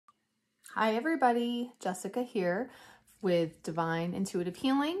Hi everybody, Jessica here with Divine Intuitive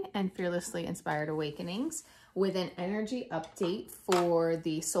Healing and Fearlessly Inspired Awakenings with an energy update for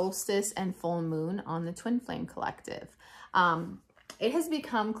the solstice and full moon on the Twin Flame Collective. It has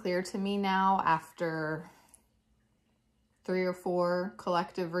become clear to me now after 3 or 4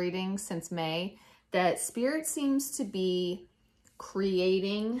 collective readings since May that Spirit seems to be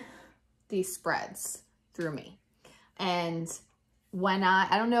creating these spreads through me. And when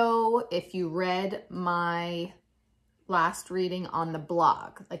I don't know if you read my last reading on the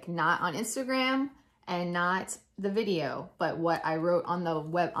blog, like not on Instagram and not the video, but what I wrote on the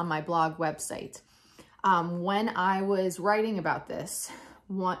web, on my blog website. When I was writing about this,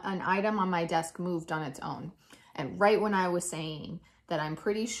 an item on my desk moved on its own. And right when I was saying that I'm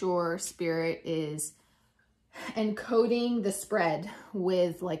pretty sure Spirit is encoding the spread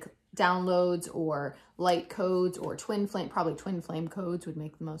with like downloads or light codes or twin flame, probably twin flame codes would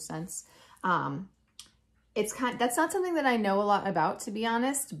make the most sense. That's not something that I know a lot about, to be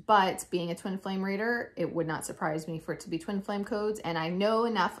honest, but being a twin flame reader, it would not surprise me for it to be twin flame codes. And I know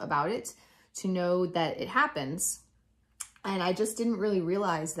enough about it to know that it happens. And I just didn't really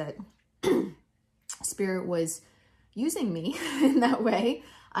realize that Spirit was using me in that way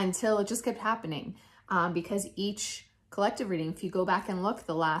until it just kept happening. Because each collective reading, if you go back and look,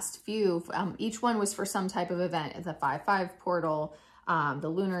 the last few, each one was for some type of event. The 5/5 portal, the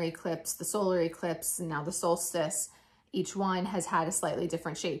lunar eclipse, the solar eclipse, and now the solstice. Each one has had a slightly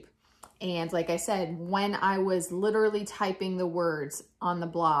different shape. And like I said, when I was literally typing the words on the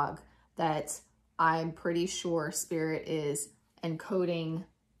blog that I'm pretty sure Spirit is encoding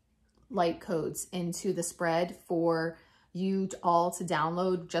light codes into the spread for you all to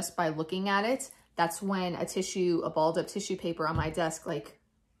download just by looking at it, that's when a balled up tissue paper on my desk like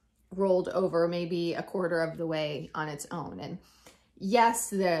rolled over maybe a quarter of the way on its own. And yes,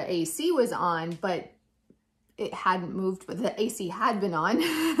 the AC was on, but it hadn't moved, but the AC had been on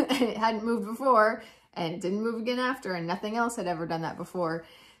and it hadn't moved before and it didn't move again after, and nothing else had ever done that before.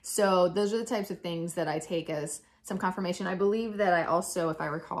 So those are the types of things that I take as some confirmation. I believe that I also, if I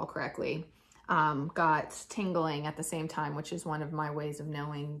recall correctly, got tingling at the same time, which is one of my ways of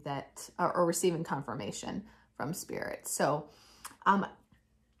knowing that, or receiving confirmation from Spirit. So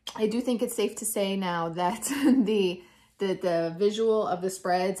I do think it's safe to say now that the visual of the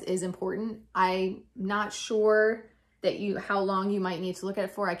spreads is important. I'm not sure that how long you might need to look at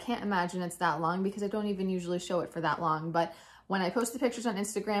it for. I can't imagine it's that long because I don't even usually show it for that long. But when I post the pictures on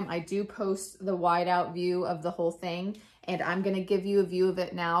Instagram, I do post the wide out view of the whole thing. And I'm going to give you a view of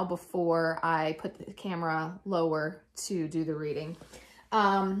it now before I put the camera lower to do the reading.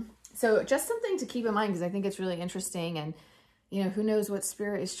 So just something to keep in mind, because I think it's really interesting. And, you know, who knows what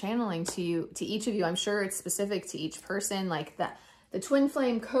Spirit is channeling to you, to each of you. I'm sure it's specific to each person. Like the twin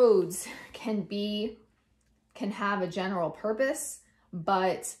flame codes can have a general purpose,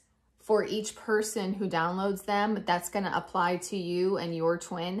 but for each person who downloads them, that's going to apply to you and your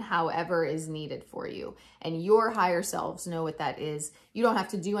twin however is needed for you. And your higher selves know what that is. You don't have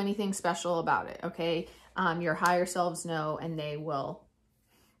to do anything special about it, okay? Your higher selves know, and they will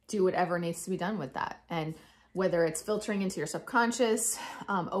do whatever needs to be done with that. And whether it's filtering into your subconscious,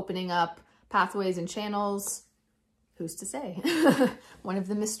 opening up pathways and channels, who's to say? One of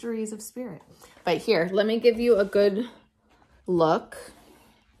the mysteries of Spirit. But here, let me give you a good look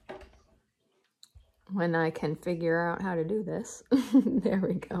when I can figure out how to do this. There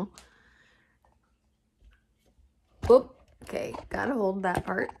we go. Whoop. Okay, gotta hold that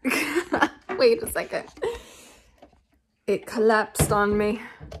part. Wait a second. It collapsed on me.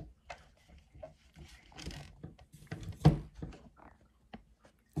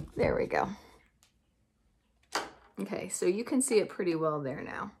 There we go. Okay, so you can see it pretty well there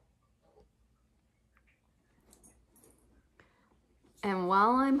now. And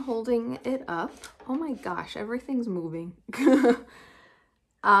while I'm holding it up, oh my gosh, everything's moving.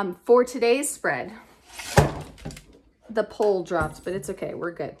 For today's spread, the pole dropped, but it's okay,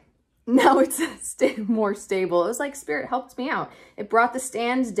 we're good. Now it's more stable. It was like Spirit helped me out. It brought the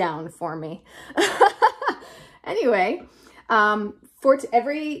stand down for me. Anyway,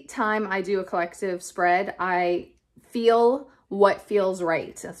 every time I do a collective spread, I feel what feels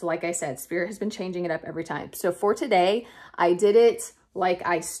right. So like I said, Spirit has been changing it up every time. So for today, I did it like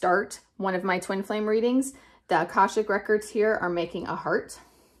I start one of my twin flame readings. The Akashic Records here are making a heart.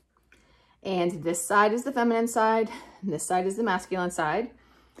 And this side is the feminine side, and this side is the masculine side.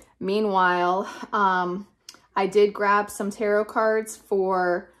 Meanwhile, I did grab some tarot cards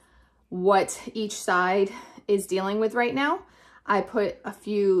for what each side is dealing with right now. I put a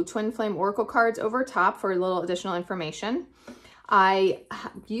few twin flame oracle cards over top for a little additional information. I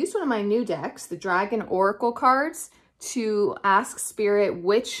used one of my new decks, the Dragon Oracle cards, to ask Spirit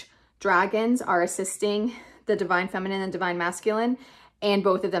which dragons are assisting the Divine Feminine and Divine Masculine, and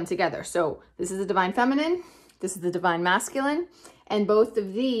both of them together. So this is the Divine Feminine, this is the Divine Masculine, and both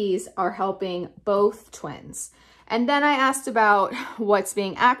of these are helping both twins. And then I asked about what's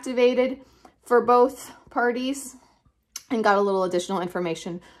being activated for both parties and got a little additional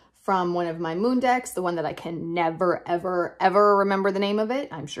information from one of my moon decks, the one that I can never, ever, ever remember the name of it.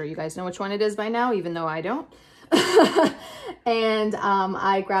 I'm sure you guys know which one it is by now, even though I don't. And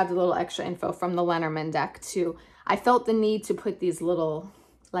I grabbed a little extra info from the Lenormand deck too. I felt the need to put these little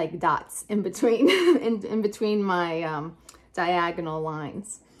like dots in between, in between my diagonal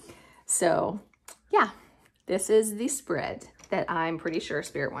lines. So yeah, this is the spread that I'm pretty sure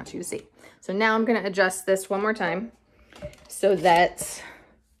Spirit wants you to see. So now I'm going to adjust this one more time so that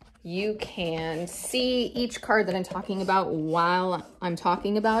you can see each card that I'm talking about while I'm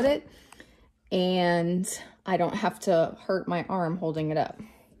talking about it, and I don't have to hurt my arm holding it up.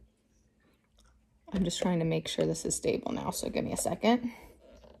 I'm just trying to make sure this is stable now, so give me a second.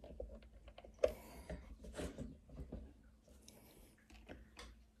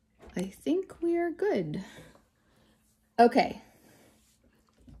 I think we're good. Okay.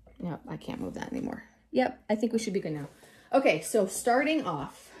 No, I can't move that anymore. Yep, I think we should be good now. Okay, so starting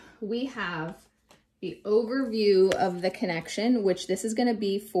off, we have the overview of the connection, which this is going to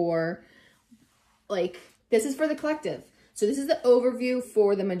be for, like, this is for the collective. So this is the overview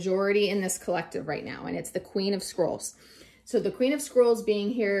for the majority in this collective right now, and it's the Queen of Scrolls. So the Queen of Scrolls being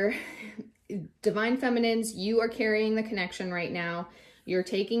here, Divine Feminines, you are carrying the connection right now. You're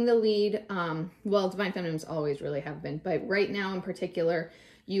taking the lead. Well, Divine Feminines always really have been, but right now in particular,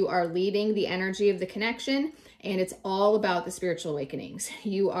 you are leading the energy of the connection, and it's all about the spiritual awakenings.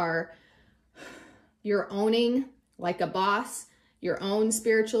 You're owning, like a boss, your own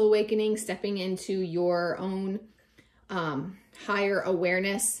spiritual awakening, stepping into your own higher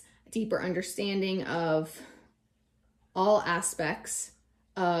awareness, deeper understanding of all aspects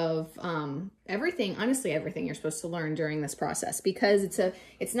of everything, honestly, everything you're supposed to learn during this process, because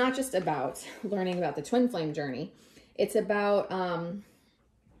it's not just about learning about the twin flame journey. It's about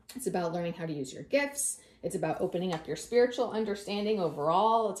learning how to use your gifts. It's about opening up your spiritual understanding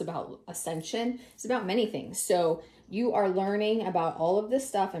overall. It's about ascension. It's about many things. So you are learning about all of this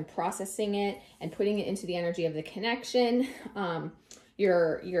stuff and processing it and putting it into the energy of the connection.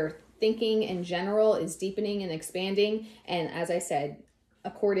 Your thinking in general is deepening and expanding. And as I said,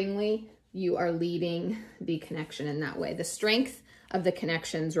 accordingly, you are leading the connection in that way. The strength of the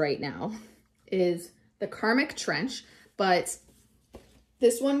connections right now is the karmic trench, but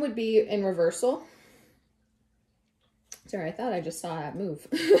this one would be in reversal. Sorry, I thought I just saw that move.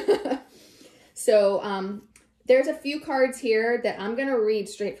 So there's a few cards here that I'm going to read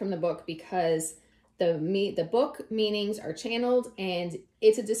straight from the book because the book meanings are channeled and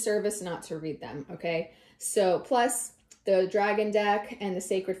it's a disservice not to read them, okay? So plus the dragon deck and the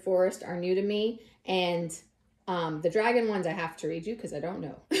sacred forest are new to me, and the dragon ones I have to read you because I don't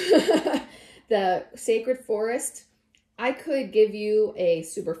know. The sacred forest, I could give you a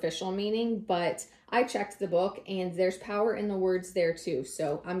superficial meaning, but I checked the book and there's power in the words there too.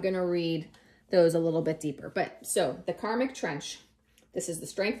 So I'm going to read those a little bit deeper. But so the karmic trench, this is the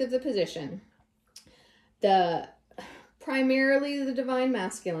strength of the position. Primarily the divine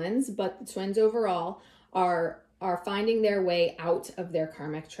masculines, but the twins overall are finding their way out of their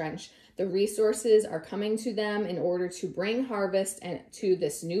karmic trench. The resources are coming to them in order to bring harvest and to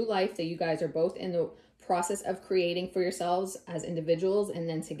this new life that you guys are both in the process of creating for yourselves as individuals and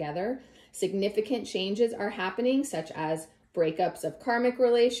then together. Significant changes are happening, such as breakups of karmic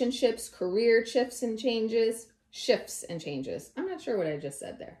relationships, career shifts and changes. I'm not sure what I just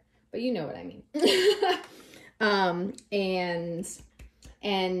said there, but you know what I mean.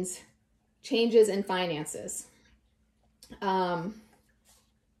 And changes in finances.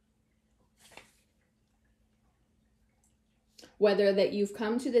 Whether that you've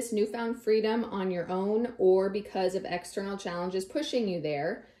come to this newfound freedom on your own or because of external challenges pushing you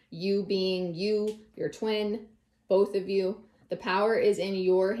there, you being you, your twin, both of you, the power is in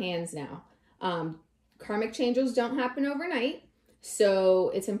your hands now. Karmic changes don't happen overnight,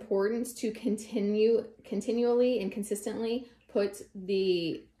 so it's important to continually and consistently put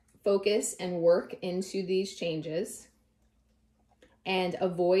the focus and work into these changes and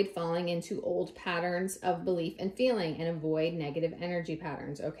avoid falling into old patterns of belief and feeling and avoid negative energy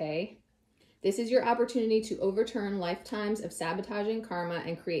patterns, okay? This is your opportunity to overturn lifetimes of sabotaging karma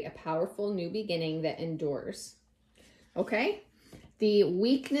and create a powerful new beginning that endures, okay? The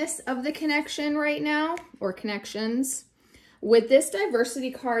weakness of the connection right now, or connections, With this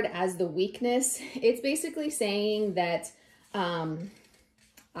diversity card as the weakness, it's basically saying that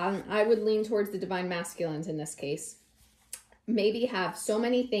I would lean towards the divine masculines in this case. Maybe have so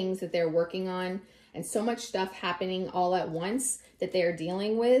many things that they're working on and so much stuff happening all at once that they're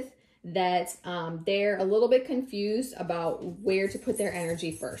dealing with that they're a little bit confused about where to put their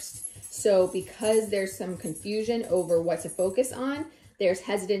energy first. So because there's some confusion over what to focus on, there's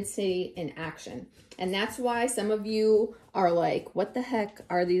hesitancy in action. And that's why some of you are like, what the heck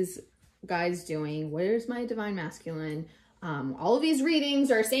are these guys doing? Where's my divine masculine? All of these readings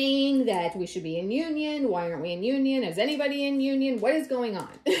are saying that we should be in union. Why aren't we in union? Is anybody in union? What is going on?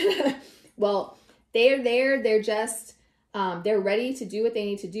 Well, they're there. They're just, they're ready to do what they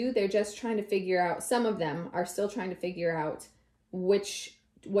need to do. They're just trying to figure out, some of them are still trying to figure out what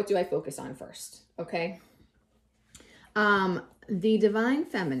do I focus on first? Okay. The divine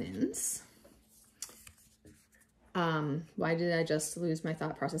feminines, why did I just lose my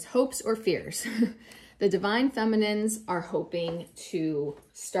thought process? Hopes or fears. The divine feminines are hoping to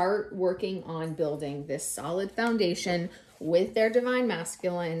start working on building this solid foundation with their divine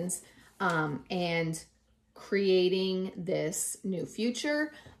masculines, and creating this new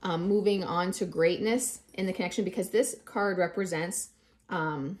future, moving on to greatness in the connection, because this card represents,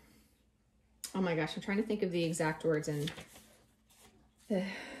 oh my gosh, I'm trying to think of the exact words, and the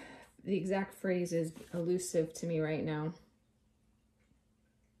exact phrase is elusive to me right now.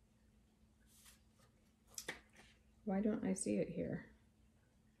 Why don't I see it here?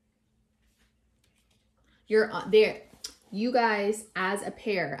 You're there. You guys as a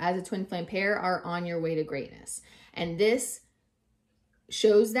pair, as a twin flame pair, are on your way to greatness. And this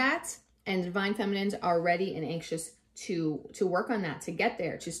shows that, and divine feminines are ready and anxious to work on that, to get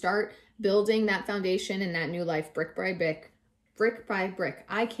there, to start building that foundation and that new life brick by brick, brick by brick.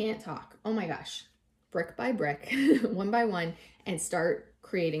 I can't talk. Oh my gosh. Brick by brick, one by one, and start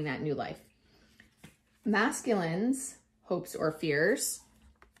creating that new life. Masculines, hopes or fears,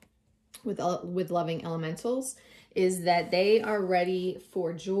 with loving elementals, is that they are ready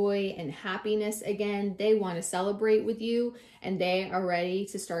for joy and happiness again. They want to celebrate with you, and they are ready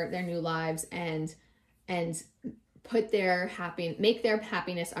to start their new lives and put their make their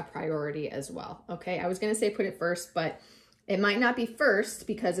happiness a priority as well. Okay, I was going to say put it first, but it might not be first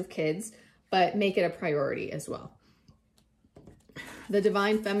because of kids, but make it a priority as well. The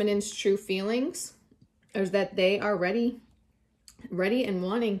divine feminine's true feelings is that they are ready and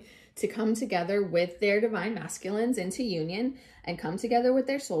wanting to come together with their divine masculines into union and come together with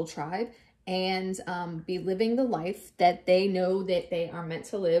their soul tribe and be living the life that they know that they are meant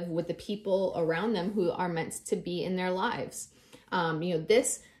to live with the people around them who are meant to be in their lives. You know,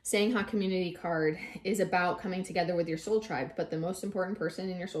 this Sangha community card is about coming together with your soul tribe, but the most important person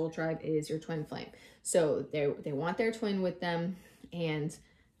in your soul tribe is your twin flame. So they want their twin with them, and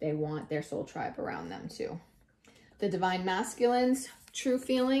they want their soul tribe around them too. The divine masculines, true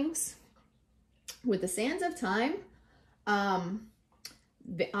feelings, with the sands of time,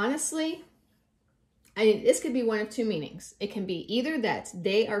 honestly, I mean, this could be one of two meanings. It can be either that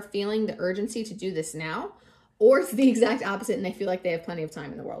they are feeling the urgency to do this now, or it's the exact opposite and they feel like they have plenty of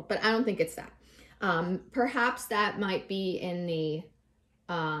time in the world. But I don't think it's that. Perhaps that might be in the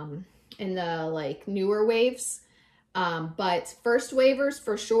like newer waves. But first wavers,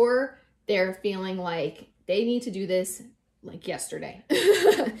 for sure, they're feeling like they need to do this like yesterday.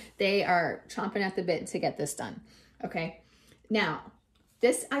 They are chomping at the bit to get this done. Okay. Now,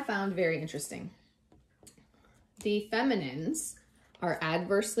 this I found very interesting. The feminines are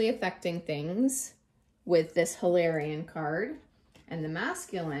adversely affecting things with this Hilarion card, and the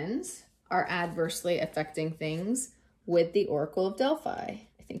masculines are adversely affecting things with the Oracle of Delphi.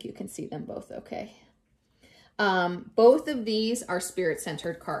 I think you can see them both okay. Both of these are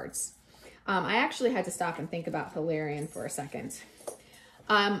spirit-centered cards. I actually had to stop and think about Hilarion for a second.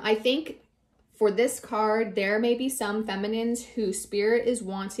 I think for this card, there may be some feminines who spirit is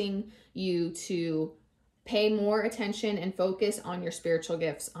wanting you to pay more attention and focus on your spiritual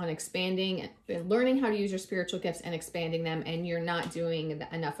gifts, on expanding, learning how to use your spiritual gifts and expanding them, and you're not doing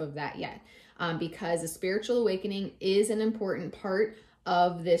enough of that yet. Because the spiritual awakening is an important part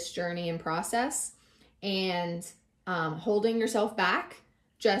of this journey and process, and holding yourself back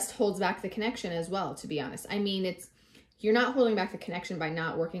just holds back the connection as well, to be honest. I mean, you're not holding back the connection by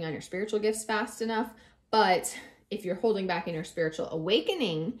not working on your spiritual gifts fast enough, but if you're holding back in your spiritual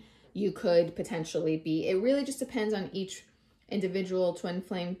awakening, you could potentially be. It really just depends on each individual twin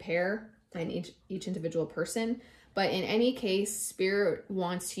flame pair and each individual person. But in any case, spirit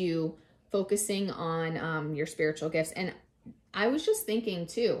wants you focusing on your spiritual gifts. And I was just thinking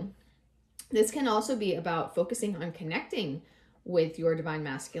too, This can also be about focusing on connecting with your divine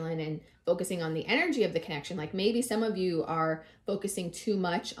masculine and focusing on the energy of the connection. Like maybe some of you are focusing too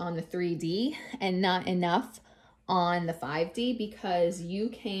much on the 3D and not enough on the 5D, because you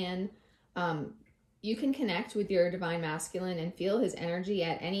can connect with your divine masculine and feel his energy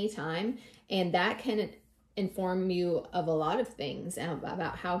at any time. And that can inform you of a lot of things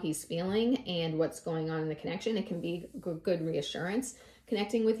about how he's feeling and what's going on in the connection. It can be good reassurance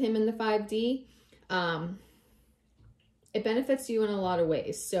connecting with him in the 5D. It benefits you in a lot of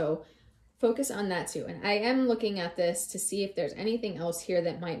ways. So focus on that too. And I am looking at this to see if there's anything else here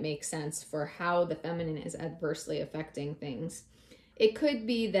that might make sense for how the feminine is adversely affecting things. It could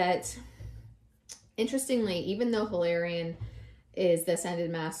be that, interestingly, even though Hilarion is the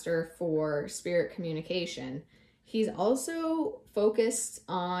Ascended Master for spirit communication, he's also focused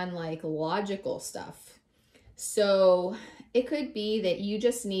on like logical stuff. So it could be that you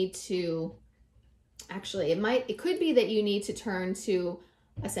just need to, actually, it could be that you need to turn to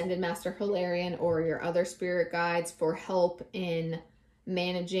Ascended Master Hilarion or your other spirit guides for help in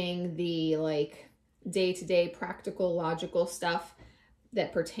managing the like day-to-day practical logical stuff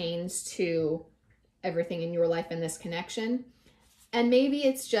that pertains to everything in your life and this connection. And maybe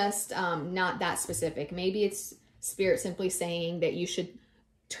it's just not that specific. Maybe it's spirit simply saying that you should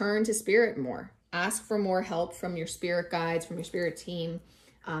turn to spirit more. Ask for more help from your spirit guides, from your spirit team,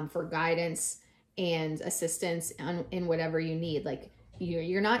 for guidance and assistance in whatever you need. Like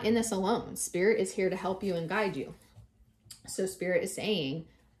you're not in this alone. Spirit is here to help you and guide you. So spirit is saying,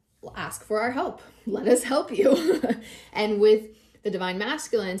 well, ask for our help. Let us help you. And with the divine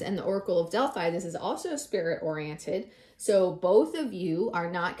masculines and the Oracle of Delphi, this is also spirit oriented. So both of you are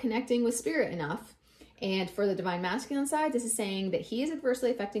not connecting with spirit enough. And for the divine masculine side, this is saying that he is adversely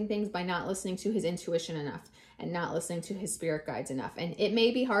affecting things by not listening to his intuition enough and not listening to his spirit guides enough. And it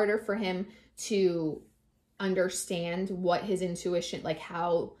may be harder for him to understand what his intuition, like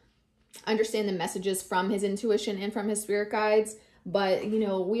how, understand the messages from his intuition and from his spirit guides. But, you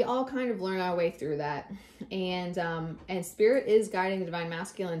know, we all kind of learn our way through that. And spirit is guiding the divine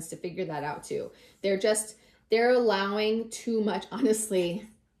masculines to figure that out too. They're allowing too much, honestly,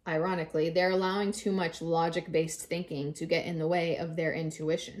 ironically, they're allowing too much logic-based thinking to get in the way of their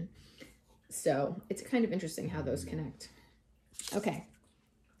intuition. So it's kind of interesting how those connect. Okay.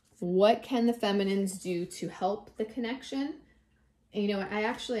 What can the feminines do to help the connection? And you know what?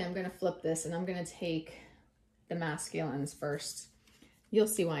 I'm going to flip this and I'm going to take the masculines first. You'll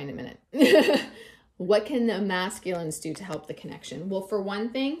see why in a minute. What can the masculines do to help the connection? Well, for one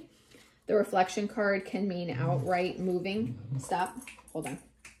thing, the reflection card can mean outright moving. Stop. Hold on.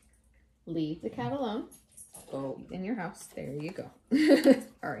 Leave the cat alone. Go in your house. There you go.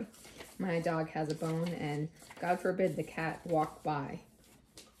 Sorry. My dog has a bone and God forbid the cat walk by.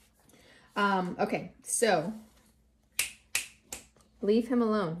 Okay, so leave him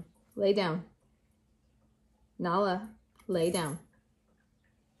alone. Lay down. Nala, lay down.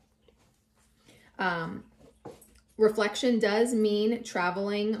 Reflection does mean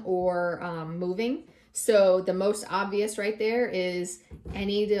traveling or moving. So the most obvious right there is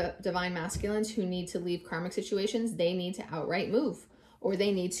any divine masculines who need to leave karmic situations, they need to outright move or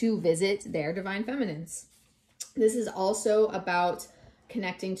they need to visit their divine feminines. This is also about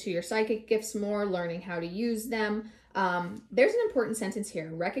connecting to your psychic gifts more, learning how to use them. There's an important sentence here.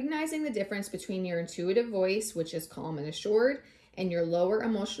 Recognizing the difference between your intuitive voice, which is calm and assured, and your lower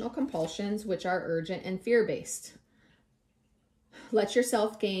emotional compulsions, which are urgent and fear-based. Let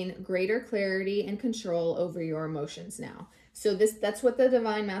yourself gain greater clarity and control over your emotions now. So that's what the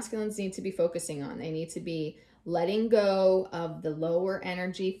divine masculines need to be focusing on. They need to be letting go of the lower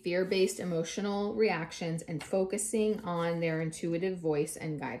energy, fear-based emotional reactions and focusing on their intuitive voice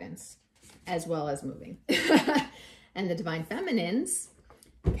and guidance, as well as moving. And the divine feminines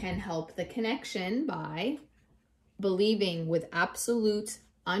can help the connection by believing with absolute,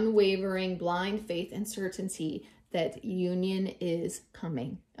 unwavering, blind faith and certainty that union is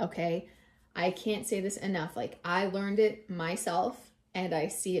coming, okay? I can't say this enough. Like, I learned it myself and I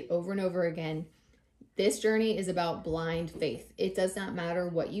see it over and over again. This journey is about blind faith. It does not matter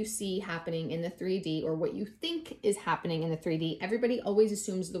what you see happening in the 3D or what you think is happening in the 3D. Everybody always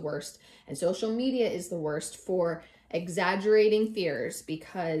assumes the worst, and social media is the worst for exaggerating fears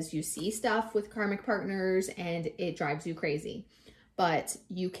because you see stuff with karmic partners and it drives you crazy. But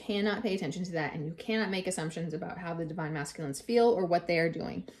you cannot pay attention to that and you cannot make assumptions about how the divine masculines feel or what they are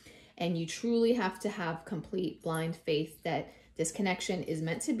doing. And you truly have to have complete blind faith that this connection is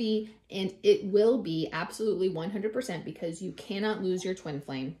meant to be, and it will be absolutely 100% because you cannot lose your twin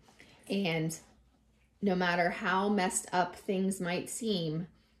flame. And no matter how messed up things might seem,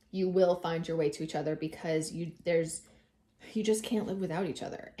 you will find your way to each other, because you just can't live without each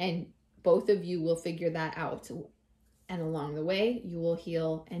other. And both of you will figure that out. And along the way, you will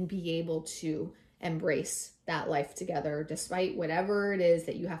heal and be able to embrace that life together, despite whatever it is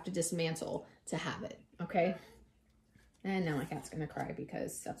that you have to dismantle to have it, okay? And now my cat's gonna cry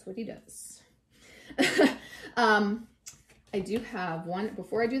because that's what he does. I do have one,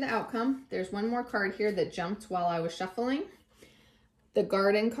 before I do the outcome, there's one more card here that jumped while I was shuffling. The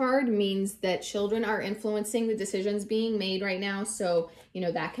garden card means that children are influencing the decisions being made right now. So, you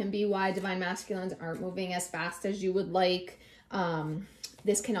know, that can be why divine masculines aren't moving as fast as you would like.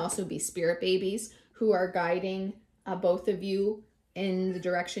 This can also be spirit babies who are guiding both of you in the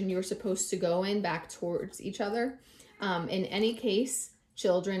direction you're supposed to go in, back towards each other. In any case,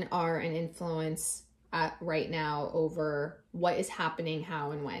 children are an influence right now over what is happening,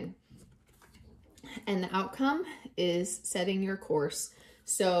 how and when. And the outcome is setting your course.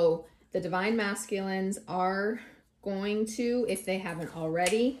 So the divine masculines are going to, if they haven't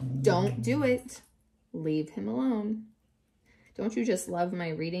already, don't do it. Leave him alone. Don't you just love my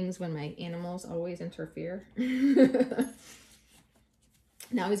readings when my animals always interfere?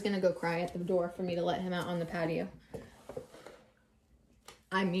 Now he's going to go cry at the door for me to let him out on the patio.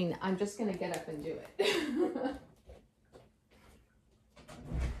 I mean, I'm just going to get up and do it.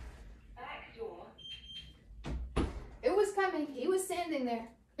 It was coming. He was standing there.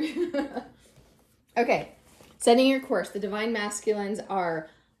 Okay. Setting your course. The divine masculines are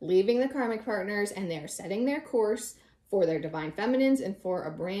leaving the karmic partners and they're setting their course for their divine feminines and for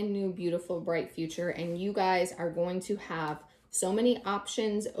a brand new, beautiful, bright future. And you guys are going to have so many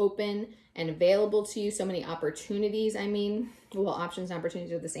options open and available to you. So many opportunities. I mean, well, options and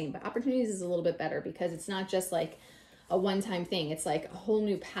opportunities are the same, but opportunities is a little bit better because it's not just like a one-time thing. It's like a whole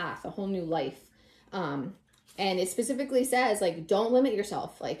new path, a whole new life. And it specifically says, like, don't limit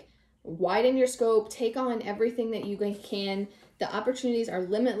yourself. Like, widen your scope, take on everything that you can. The opportunities are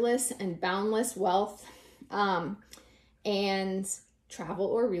limitless and boundless wealth. And travel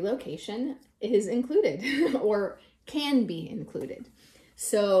or relocation is included or can be included.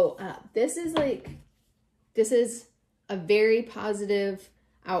 So this is a very positive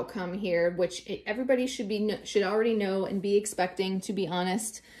outcome here, which everybody should already know and be expecting, to be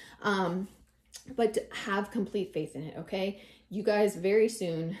honest. But have complete faith in it, okay? You guys very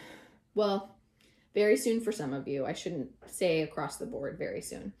soon, well, very soon for some of you, I shouldn't say across the board, very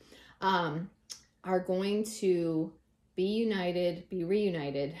soon, are going to be united, be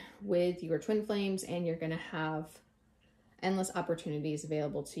reunited with your twin flames, and you're going to have endless opportunities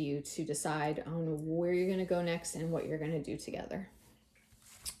available to you to decide on where you're going to go next and what you're going to do together.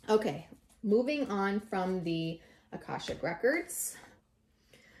 Okay, moving on from the Akashic Records.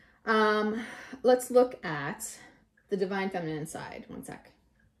 Let's look at the divine feminine side. One sec.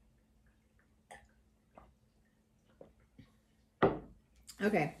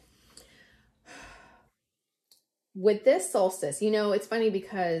 Okay. With this solstice, you know, it's funny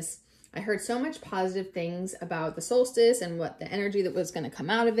because I heard so much positive things about the solstice and what the energy that was going to come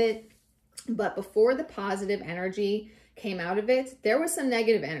out of it. But before the positive energy came out of it, there was some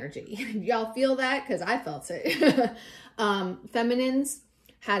negative energy. Y'all feel that? Because I felt it. Feminines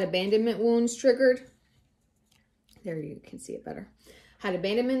had abandonment wounds triggered. There, you can see it better. Had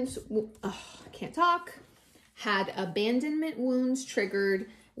abandonment, I can't talk. Had abandonment wounds triggered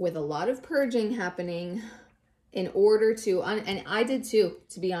with a lot of purging happening in order to, and I did too,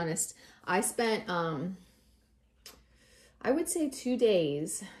 to be honest. I spent, I would say 2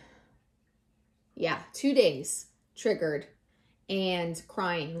 days. Yeah, 2 days triggered and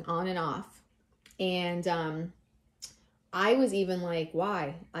crying on and off. And, I was even like,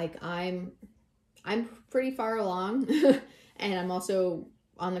 why? Like, I'm pretty far along and I'm also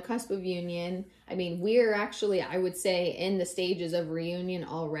on the cusp of union. I mean, we're actually, I would say, in the stages of reunion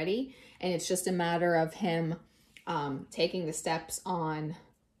already. And it's just a matter of him taking the steps on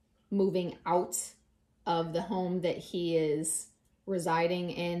moving out of the home that he is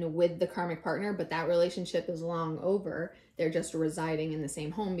residing in with the karmic partner. But that relationship is long over. They're just residing in the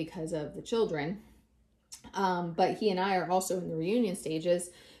same home because of the children. But he and I are also in the reunion stages.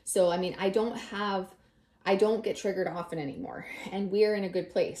 So, I mean, I don't get triggered often anymore, and we're in a good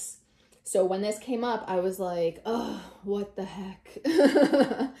place. So when this came up, I was like, oh, what the heck?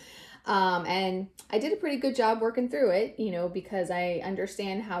 And I did a pretty good job working through it, you know, because I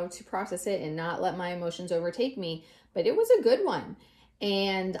understand how to process it and not let my emotions overtake me, but it was a good one.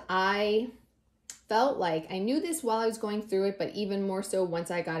 And I felt like I knew this while I was going through it, but even more so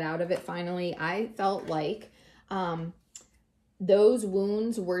once I got out of it finally, I felt like those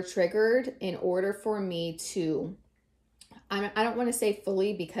wounds were triggered in order for me to I don't want to say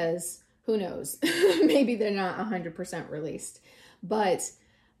fully because who knows, maybe they're not 100% released, but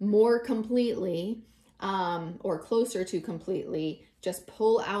more completely, or closer to completely, just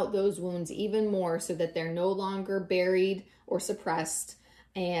pull out those wounds even more so that they're no longer buried or suppressed,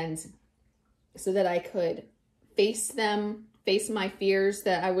 and so that I could face them, face my fears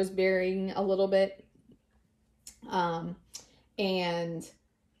that I was burying a little bit, and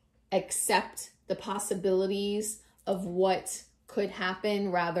accept the possibilities of what could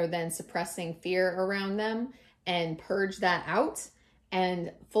happen rather than suppressing fear around them, and purge that out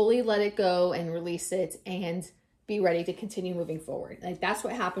and fully let it go and release it and be ready to continue moving forward. Like, that's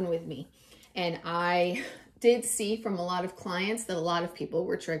what happened with me. And I did see from a lot of clients that a lot of people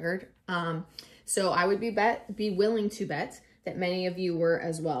were triggered. So I would be willing to bet that many of you were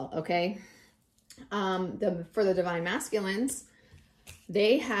as well. Okay. For the divine masculines,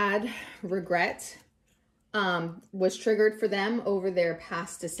 they had regret, was triggered for them over their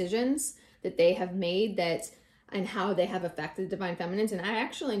past decisions that they have made, that and how they have affected divine feminines. And I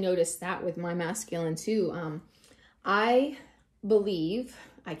actually noticed that with my masculine too. I believe,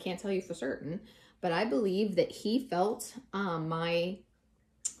 I can't tell you for certain, but I believe that he felt my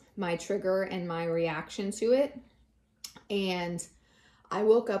trigger and my reaction to it. And I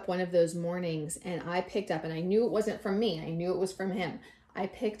woke up one of those mornings and I picked up, and I knew it wasn't from me, I knew it was from him. I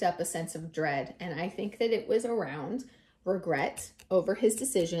picked up a sense of dread, and I think that it was around regret over his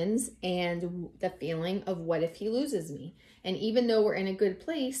decisions and the feeling of what if he loses me. And even though we're in a good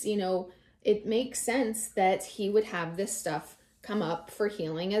place, you know, it makes sense that he would have this stuff come up for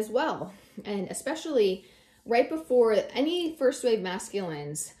healing as well. And especially right before any first wave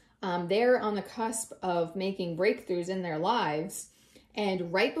masculines, they're on the cusp of making breakthroughs in their lives.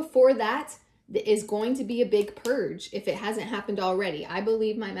 And right before that is going to be a big purge if it hasn't happened already. I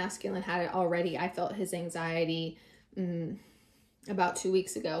believe my masculine had it already. I felt his anxiety about 2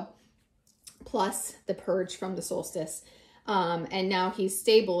 weeks ago, plus the purge from the solstice. And now he's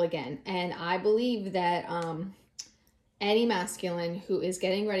stable again. And I believe that any masculine who is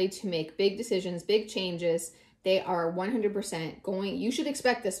getting ready to make big decisions, big changes, they are 100% going, you should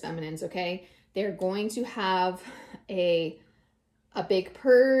expect this, feminines, okay? They're going to have a big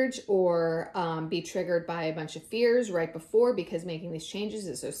purge, or be triggered by a bunch of fears right before, because making these changes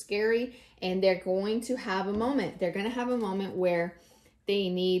is so scary. And they're going to have a moment. They're going to have a moment where they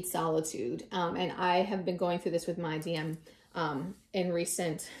need solitude. And I have been going through this with my DM in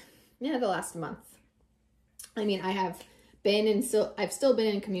recent, the last month. I mean, I've still been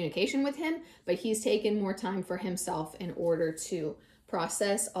in communication with him, but he's taken more time for himself in order to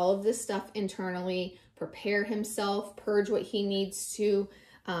process all of this stuff internally, prepare himself, purge what he needs to,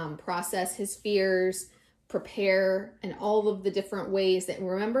 process his fears, prepare, and all of the different ways that,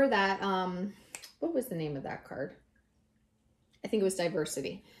 remember that, what was the name of that card? I think it was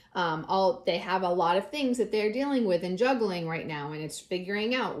diversity. They have a lot of things that they're dealing with and juggling right now, and it's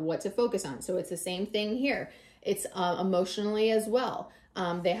figuring out what to focus on. So it's the same thing here. It's emotionally as well.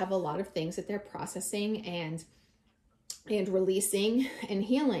 They have a lot of things that they're processing and releasing and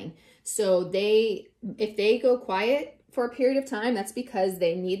healing. So if they go quiet for a period of time, that's because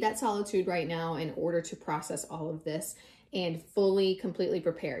they need that solitude right now in order to process all of this and fully, completely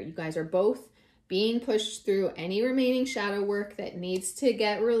prepare. You guys are both being pushed through any remaining shadow work that needs to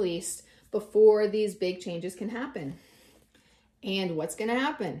get released before these big changes can happen. And what's going to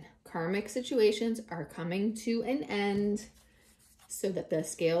happen? Karmic situations are coming to an end so that the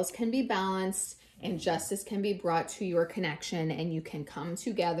scales can be balanced and justice can be brought to your connection, and you can come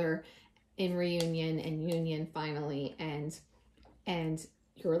together in reunion and union finally, and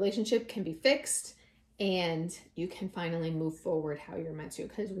your relationship can be fixed, and you can finally move forward how you're meant to,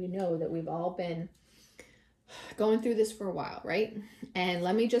 because we know that we've all been going through this for a while, right? And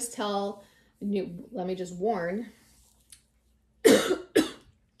let me just warn, excuse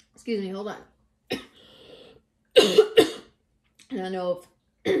me, hold on. And I know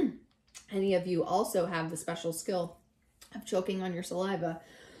if any of you also have the special skill of choking on your saliva,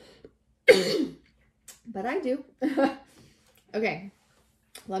 but I do. Okay,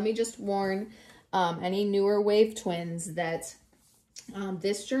 let me just warn any newer wave twins that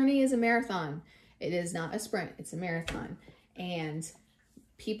this journey is a marathon. It is not a sprint, it's a marathon. And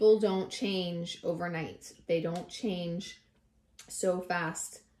people don't change overnight. They don't change so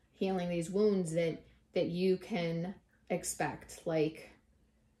fast, healing these wounds that you can expect, like,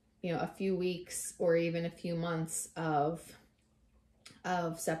 a few weeks or even a few months of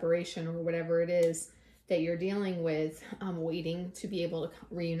separation or whatever it is that you're dealing with, waiting to be able to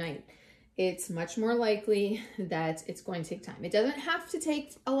reunite. It's much more likely that it's going to take time. It doesn't have to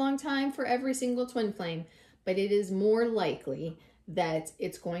take a long time for every single twin flame, but it is more likely that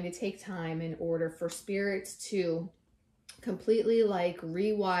it's going to take time in order for spirits to completely like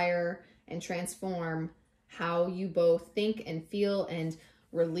rewire and transform how you both think and feel, and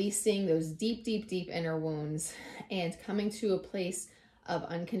releasing those deep, deep, deep inner wounds and coming to a place of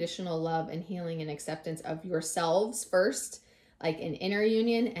unconditional love and healing and acceptance of yourselves first, like an inner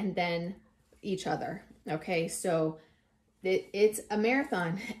union, and then each other. Okay, so it's a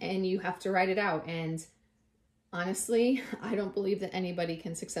marathon and you have to ride it out. And honestly, I don't believe that anybody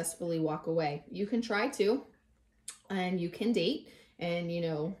can successfully walk away. You can try to, and you can date and, you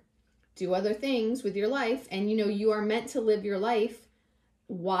know, do other things with your life. And, you know, you are meant to live your life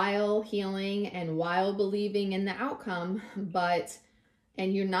while healing and while believing in the outcome,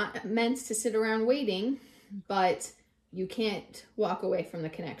 and you're not meant to sit around waiting, but you can't walk away from the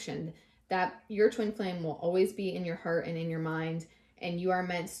connection. That your twin flame will always be in your heart and in your mind, and you are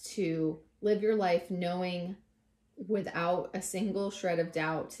meant to live your life knowing without a single shred of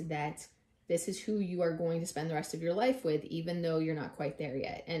doubt that this is who you are going to spend the rest of your life with, even though you're not quite there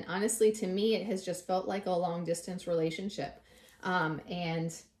yet. And honestly, to me, it has just felt like a long distance relationship.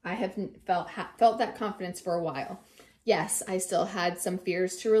 And I haven't felt that confidence for a while. Yes, I still had some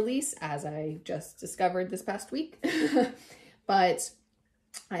fears to release, as I just discovered this past week, but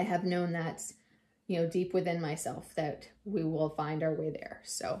I have known that, you know, deep within myself that we will find our way there.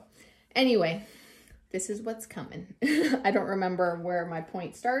 So anyway, this is what's coming. I don't remember where my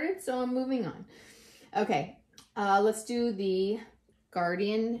point started, so I'm moving on. Okay, let's do the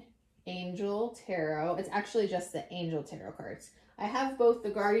Guardian Angel Tarot. It's actually just the Angel Tarot cards. I have both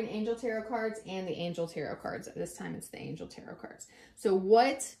the Guardian Angel Tarot cards and the Angel Tarot cards. This time it's the Angel Tarot cards. So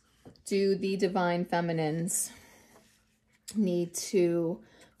what do the Divine Feminines need to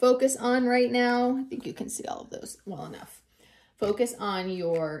focus on right now? I think you can see all of those well enough. Focus on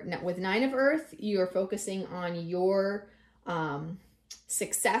your, with Nine of Earth, you're focusing on your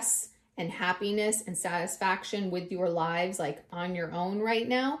success and happiness and satisfaction with your lives, like on your own right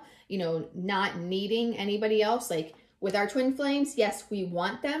now, you know, not needing anybody else. Like with our twin flames, yes, we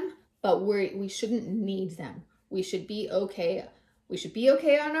want them, but we shouldn't need them. We should be okay. We should be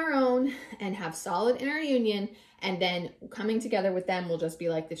okay on our own and have solid inner union, and then coming together with them will just be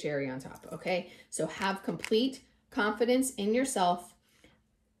like the cherry on top, okay? So have complete confidence in yourself.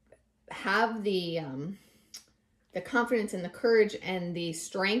 Have the confidence and the courage and the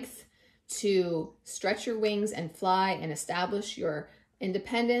strength to stretch your wings and fly and establish your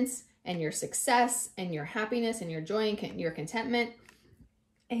independence and your success and your happiness and your joy and your contentment,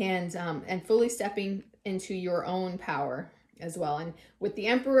 and fully stepping into your own power as well. And with the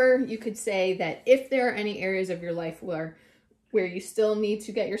Emperor, you could say that if there are any areas of your life where you still need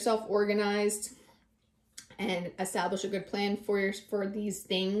to get yourself organized and establish a good plan for these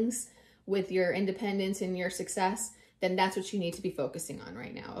things with your independence and your success, then that's what you need to be focusing on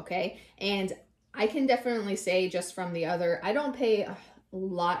right now, okay? And I can definitely say, just from the other, I don't pay a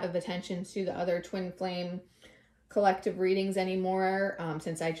lot of attention to the other twin flame collective readings anymore,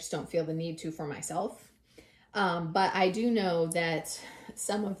 since I just don't feel the need to for myself. But I do know that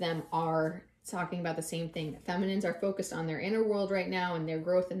some of them are talking about the same thing. Feminines are focused on their inner world right now and their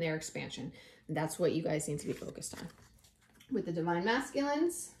growth and their expansion. And that's what you guys need to be focused on. With the Divine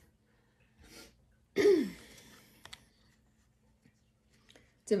Masculines,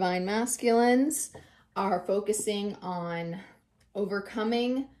 Divine Masculines are focusing on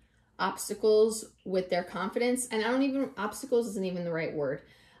overcoming obstacles with their confidence. And obstacles isn't even the right word.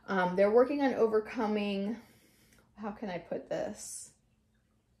 They're working on overcoming, how can I put this?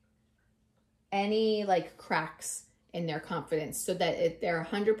 Any like cracks in their confidence, so that they're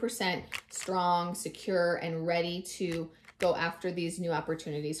 100% strong, secure, and ready to go after these new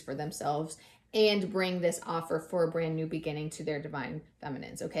opportunities for themselves and bring this offer for a brand new beginning to their Divine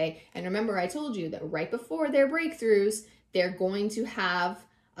Feminines, okay? And remember, I told you that right before their breakthroughs, they're going to have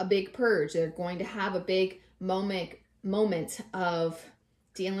a big purge. They're going to have a big moment of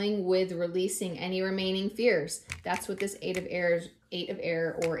dealing with releasing any remaining fears. That's what this Eight of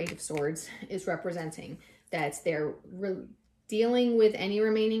Air or Eight of Swords is representing. That they're dealing with any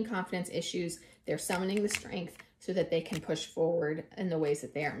remaining confidence issues. They're summoning the strength so that they can push forward in the ways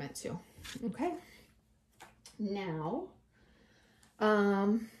that they are meant to. Okay. Now,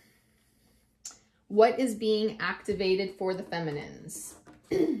 what is being activated for the feminines?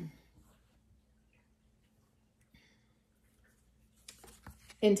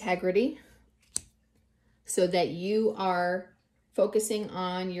 Integrity, so that you are focusing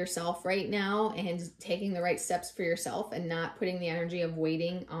on yourself right now and taking the right steps for yourself and not putting the energy of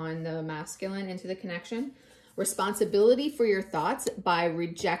waiting on the masculine into the connection. responsibility for your thoughts by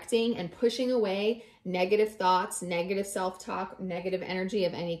rejecting and pushing away negative thoughts, negative self-talk, negative energy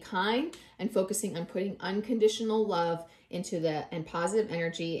of any kind, and focusing on putting unconditional love and positive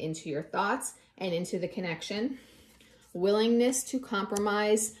energy into your thoughts and into the connection. Willingness to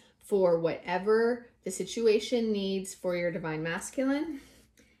compromise for whatever the situation needs for your divine masculine.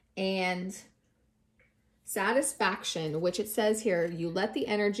 And satisfaction, which it says here, you let the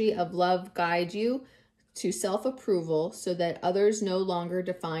energy of love guide you to self-approval so that others no longer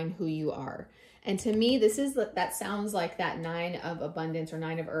define who you are. And to me, that sounds like that 9 of abundance or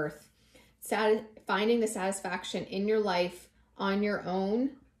 9 of earth. Finding the satisfaction in your life on your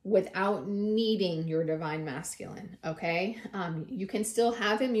own without needing your divine masculine, okay? You can still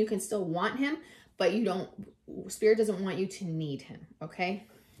have him, you can still want him, but Spirit doesn't want you to need him, okay?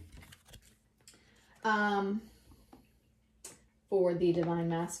 For the divine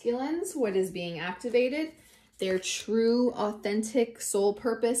masculines, what is being activated? Their true, authentic soul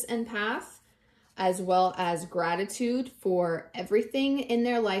purpose and path, as well as gratitude for everything in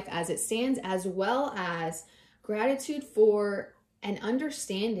their life as it stands, as well as gratitude for an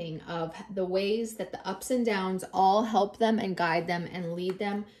understanding of the ways that the ups and downs all help them and guide them and lead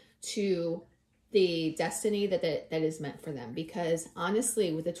them to the destiny that is meant for them. Because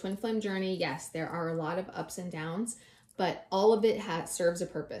honestly, with the twin flame journey, yes, there are a lot of ups and downs, but all of it serves a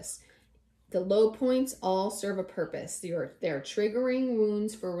purpose. The low points all serve a purpose. They're triggering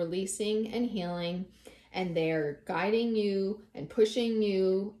wounds for releasing and healing, and they're guiding you and pushing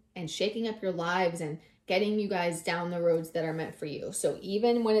you and shaking up your lives and getting you guys down the roads that are meant for you. So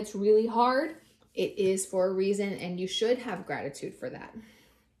even when it's really hard, it is for a reason, and you should have gratitude for that.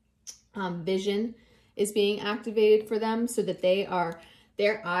 Vision is being activated for them so that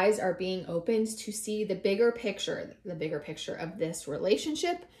their eyes are being opened to see the bigger picture of this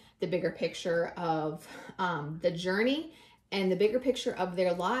relationship, the bigger picture of the journey, and the bigger picture of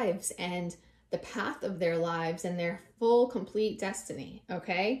their lives and the path of their lives and their full, complete destiny,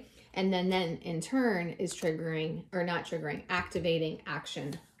 okay? And then in turn is activating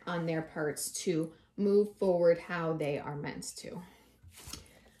action on their parts to move forward how they are meant to.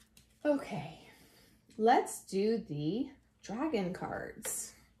 Okay, let's do the dragon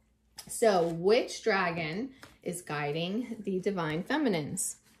cards. So which dragon is guiding the divine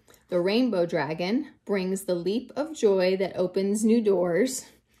feminines? The rainbow dragon brings the leap of joy that opens new doors.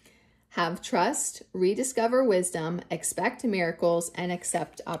 Have trust, rediscover wisdom, expect miracles, and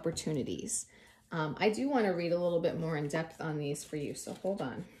accept opportunities. I do want to read a little bit more in depth on these for you, so hold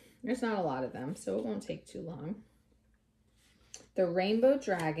on. There's not a lot of them, so it won't take too long. The rainbow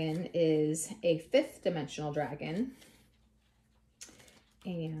dragon is a 5th dimensional dragon,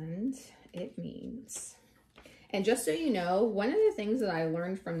 and it means... And just so you know, one of the things that I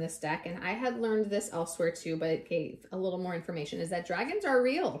learned from this deck, and I had learned this elsewhere too, but it gave a little more information, is that dragons are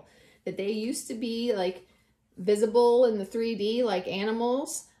real. That they used to be like visible in the 3D like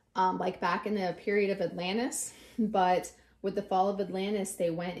animals, like back in the period of Atlantis. But with the fall of Atlantis, they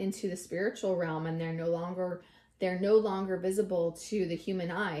went into the spiritual realm, and they're no longer visible to the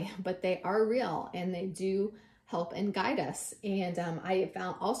human eye, but they are real and they do help and guide us. And I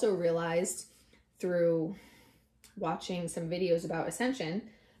also realized through watching some videos about ascension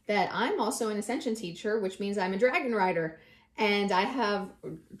that I'm also an ascension teacher, which means I'm a dragon rider, and I have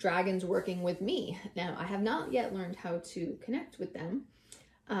dragons working with me. Now, I have not yet learned how to connect with them,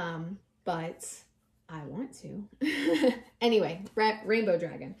 but I want to. Anyway, rainbow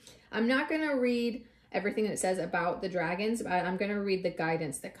dragon. I'm not going to read everything that it says about the dragons, but I'm going to read the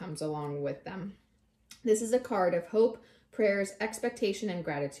guidance that comes along with them. This is a card of hope, prayers, expectation, and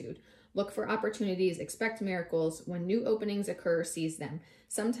gratitude. Look for opportunities, expect miracles. When new openings occur, seize them.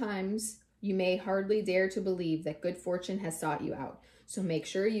 Sometimes you may hardly dare to believe that good fortune has sought you out. So make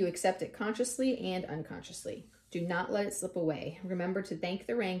sure you accept it consciously and unconsciously. Do not let it slip away. Remember to thank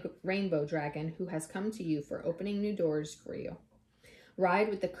the rainbow dragon who has come to you for opening new doors for you. Ride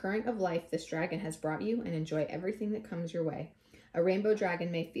with the current of life this dragon has brought you and enjoy everything that comes your way. A rainbow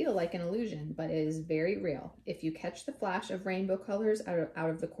dragon may feel like an illusion, but it is very real. If you catch the flash of rainbow colors out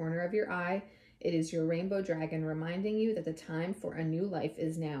of the corner of your eye, it is your rainbow dragon reminding you that the time for a new life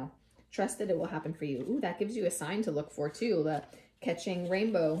is now. Trust that it will happen for you. Ooh, that gives you a sign to look for too, the catching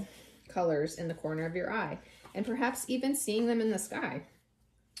rainbow colors in the corner of your eye, and perhaps even seeing them in the sky.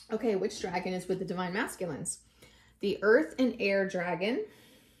 Okay, which dragon is with the divine masculines? The earth and air dragon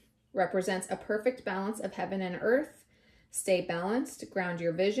represents a perfect balance of heaven and earth. Stay balanced, ground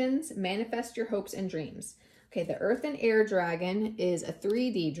your visions, manifest your hopes and dreams. Okay, the earth and air dragon is a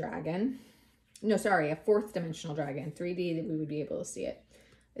 3D dragon. No, sorry, a 4th dimensional dragon. 3D, we would be able to see it.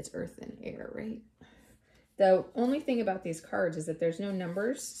 It's earth and air, right? The only thing about these cards is that there's no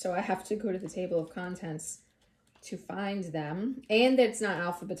numbers, so I have to go to the table of contents to find them. And it's not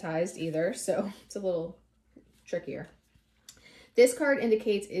alphabetized either, so it's a little trickier. This card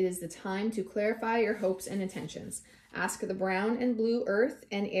indicates it is the time to clarify your hopes and intentions. Ask the brown and blue earth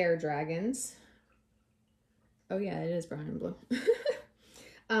and air dragons. Oh yeah, it is brown and blue.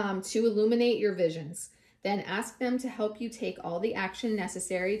 To illuminate your visions. Then ask them to help you take all the action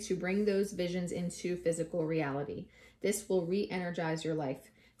necessary to bring those visions into physical reality. This will re-energize your life.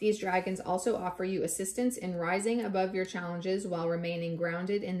 These dragons also offer you assistance in rising above your challenges while remaining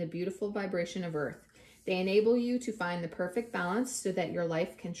grounded in the beautiful vibration of Earth. They enable you to find the perfect balance so that your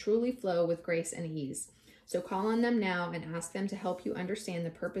life can truly flow with grace and ease. So call on them now and ask them to help you understand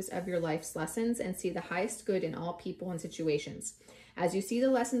the purpose of your life's lessons and see the highest good in all people and situations. As you see the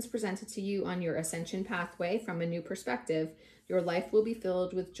lessons presented to you on your ascension pathway from a new perspective, your life will be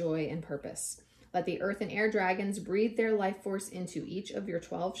filled with joy and purpose. Let the earth and air dragons breathe their life force into each of your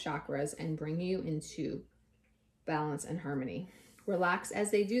 12 chakras and bring you into balance and harmony. Relax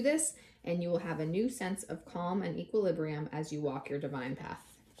as they do this, and you will have a new sense of calm and equilibrium as you walk your divine path.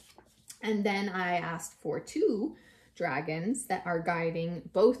 And then I asked for 2 dragons that are guiding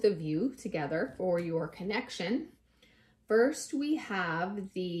both of you together for your connection. First, we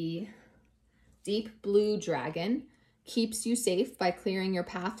have the deep blue dragon. Keeps you safe by clearing your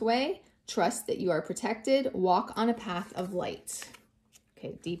pathway. Trust that you are protected. Walk on a path of light.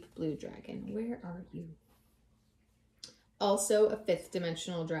 Okay, deep blue dragon. Where are you? Also a 5th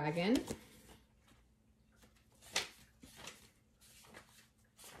dimensional dragon.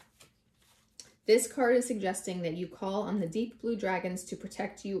 This card is suggesting that you call on the deep blue dragons to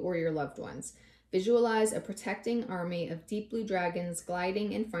protect you or your loved ones. Visualize a protecting army of deep blue dragons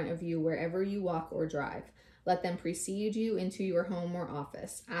gliding in front of you wherever you walk or drive. Let them precede you into your home or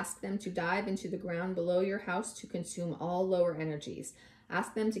office. Ask them to dive into the ground below your house to consume all lower energies.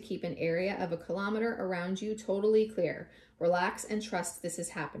 Ask them to keep an area of 1 kilometer around you totally clear. Relax and trust this is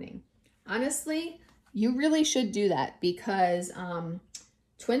happening. Honestly, you really should do that because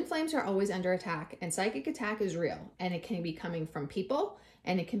twin flames are always under attack, and psychic attack is real, and it can be coming from people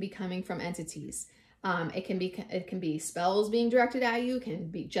and it can be coming from entities. It can be spells being directed at you, can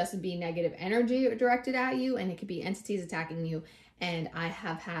be just be negative energy directed at you, and it could be entities attacking you. And I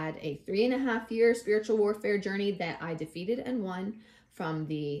have had a 3.5-year spiritual warfare journey that I defeated and won from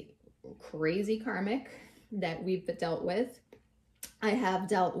the crazy karmic that we've dealt with. I have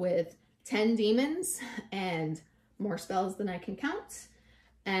dealt with 10 demons and more spells than I can count.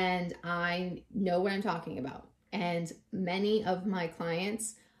 And I know what I'm talking about. And many of my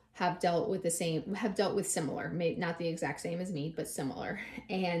clients have dealt with similar, maybe not the exact same as me, but similar.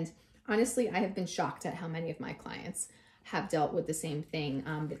 And honestly, I have been shocked at how many of my clients have dealt with the same thing,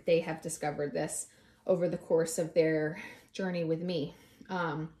 that they have discovered this over the course of their journey with me.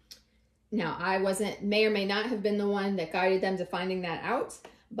 Now, I may or may not have been the one that guided them to finding that out,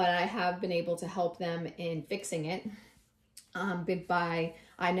 but I have been able to help them in fixing it.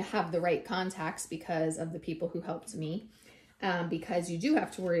 I have the right contacts because of the people who helped me, because you do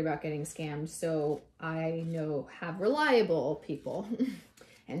have to worry about getting scammed. So I have reliable people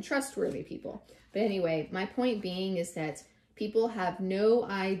and trustworthy people. But anyway, my point being is that people have no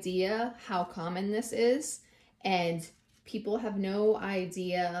idea how common this is, and people have no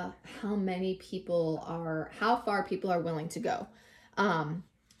idea how far people are willing to go.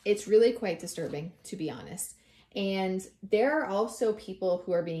 It's really quite disturbing, to be honest. And there are also people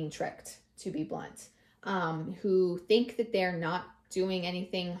who are being tricked, to be blunt, who think that they're not doing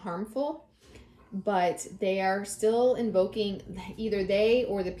anything harmful, but they are still invoking, either they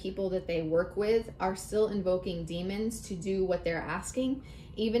or the people that they work with are still invoking demons to do what they're asking,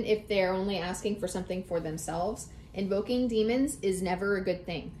 even if they're only asking for something for themselves. Invoking demons is never a good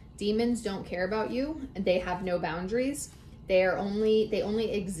thing. Demons don't care about you. They have no boundaries. They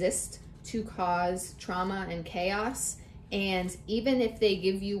only exist to cause trauma and chaos. And even if they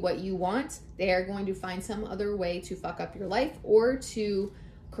give you what you want, they are going to find some other way to fuck up your life or to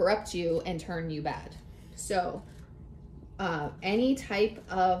corrupt you and turn you bad. So any type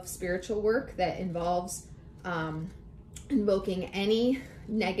of spiritual work that involves invoking any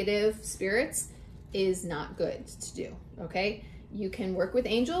negative spirits is not good to do, okay? You can work with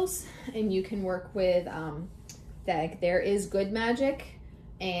angels, and you can work with, there is good magic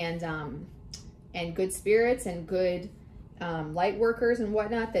and good spirits and good light workers and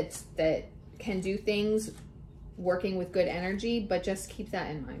whatnot that can do things working with good energy, but just keep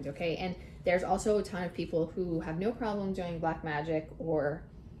that in mind, okay? And there's also a ton of people who have no problem doing black magic or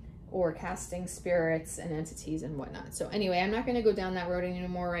casting spirits and entities and whatnot. So anyway, I'm not going to go down that road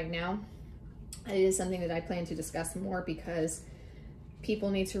anymore right now. It is something that I plan to discuss more because people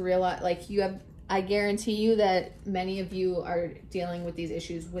need to realize, like, I guarantee you that many of you are dealing with these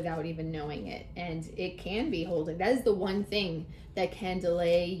issues without even knowing it. And it can be holding. That is the one thing that can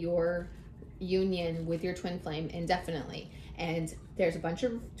delay your union with your twin flame indefinitely. And there's a bunch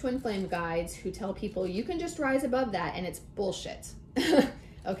of twin flame guides who tell people you can just rise above that, and it's bullshit.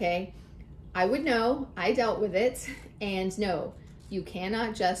 Okay? I would know. I dealt with it. And no, you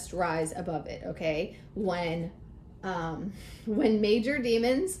cannot just rise above it, okay? When major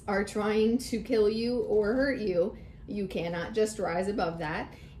demons are trying to kill you or hurt you, you cannot just rise above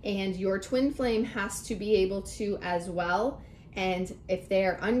that. And your twin flame has to be able to as well. And if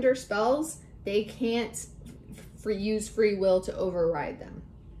they're under spells, they can't use free will to override them.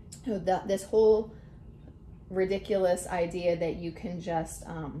 So this whole ridiculous idea that you can just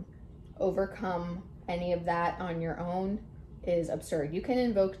overcome any of that on your own is absurd. You can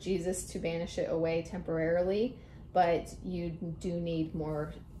invoke Jesus to banish it away temporarily, but you do need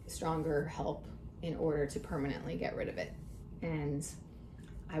more stronger help in order to permanently get rid of it. And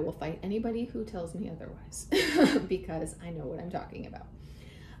I will fight anybody who tells me otherwise because I know what I'm talking about.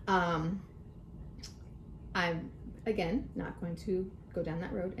 I'm, again, not going to go down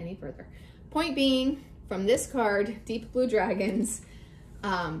that road any further. Point being, from this card, Deep Blue Dragons,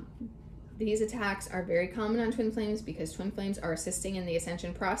 these attacks are very common on twin flames because twin flames are assisting in the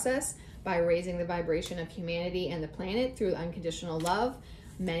ascension process by raising the vibration of humanity and the planet through unconditional love.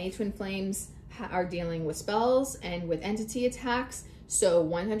 Many twin flames are dealing with spells and with entity attacks. So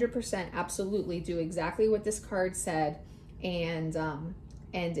 100% absolutely do exactly what this card said and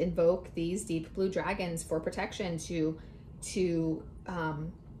invoke these deep blue dragons for protection to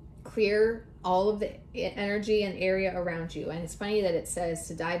clear all of the energy and area around you. And it's funny that it says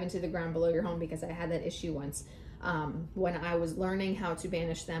to dive into the ground below your home, because I had that issue once. When I was learning how to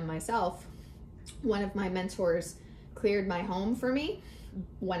banish them myself, one of my mentors cleared my home for me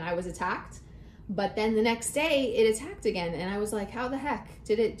when I was attacked. But then the next day it attacked again. And I was like, how the heck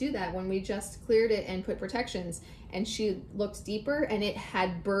did it do that when we just cleared it and put protections? And she looked deeper and it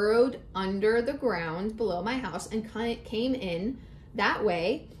had burrowed under the ground below my house and came in that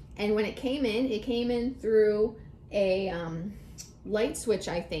way. And when it came in through a light switch,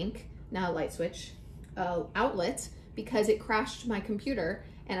 I think, not a light switch, outlet, because it crashed my computer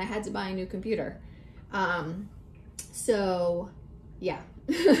and I had to buy a new computer. So yeah.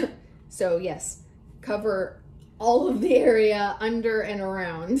 So yes, cover all of the area under and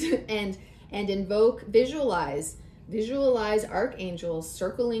around and invoke, visualize archangels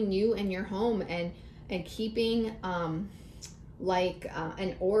circling you and your home and keeping an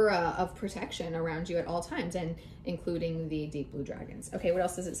aura of protection around you at all times, and including the deep blue dragons. Okay, what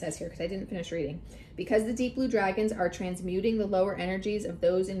else does it say here? Because I didn't finish reading. Because the deep blue dragons are transmuting the lower energies of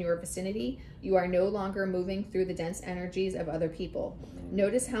those in your vicinity, you are no longer moving through the dense energies of other people.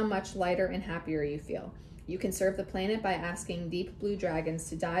 Notice how much lighter and happier you feel. You can serve the planet by asking deep blue dragons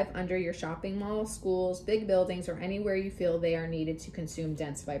to dive under your shopping mall, schools, big buildings, or anywhere you feel they are needed to consume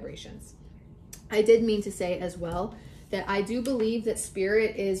dense vibrations. I did mean to say as well that I do believe that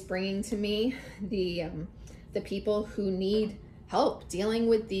Spirit is bringing to me the people who need help dealing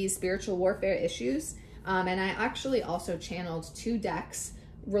with these spiritual warfare issues. And I actually also channeled 2 decks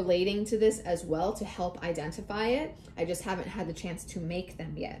relating to this as well to help identify it. I just haven't had the chance to make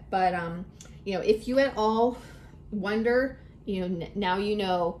them yet. But, you know, if you at all wonder, you know, now you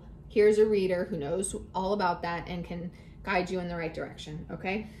know, here's a reader who knows all about that and can guide you in the right direction,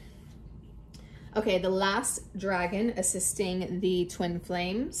 okay? Okay, the last dragon assisting the twin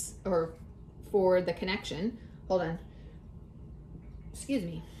flames, or for the connection, hold on, excuse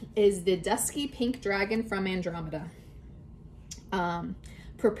me, is the dusky pink dragon from Andromeda.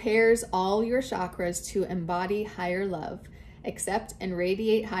 Prepares all your chakras to embody higher love, accept and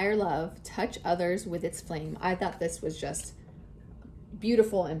radiate higher love, touch others with its flame. I thought this was just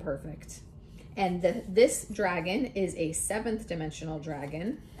beautiful and perfect. And this dragon is a 7th dimensional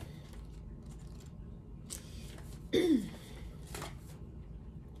dragon.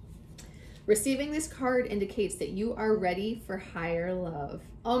 Receiving this card indicates that you are ready for higher love.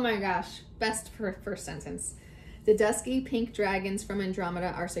 Oh my gosh, best for first sentence. The dusky pink dragons from Andromeda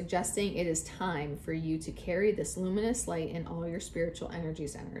are suggesting it is time for you to carry this luminous light in all your spiritual energy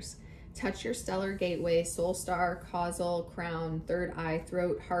centers. Touch your stellar gateway, soul star, causal, crown, third eye,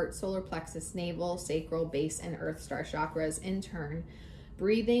 throat, heart, solar plexus, navel, sacral, base, and earth star chakras in turn.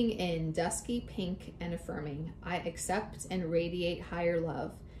 Breathing in dusky pink and affirming, I accept and radiate higher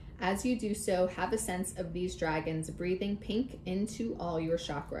love. As you do so, have a sense of these dragons breathing pink into all your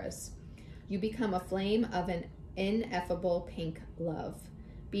chakras. You become a flame of an ineffable pink love.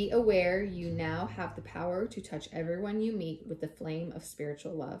 Be aware you now have the power to touch everyone you meet with the flame of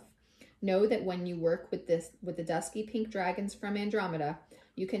spiritual love. Know that when you work with the dusky pink dragons from Andromeda,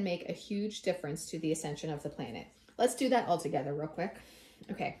 you can make a huge difference to the ascension of the planet. Let's do that all together real quick.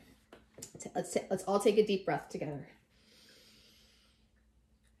 Okay, let's all take a deep breath together.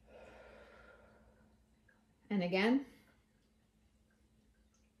 And again,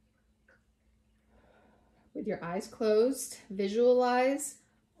 with your eyes closed, visualize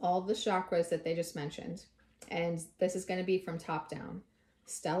all the chakras that they just mentioned. And this is going to be from top down.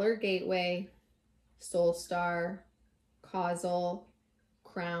 Stellar Gateway, Soul Star, Causal,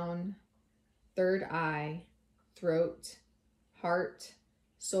 Crown, Third Eye, Throat, Heart,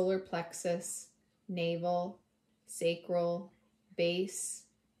 Solar Plexus, Navel, Sacral, Base,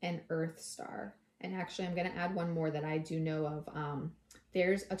 and Earth Star. And actually, I'm going to add one more that I do know of.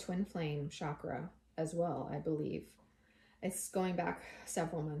 There's a twin flame chakra as well, I believe. It's going back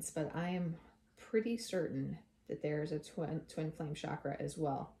several months, but I am pretty certain that there's a twin flame chakra as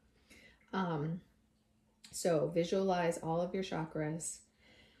well. So visualize all of your chakras,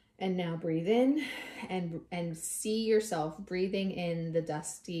 and now breathe in and see yourself breathing in the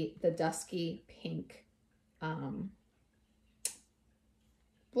dusky pink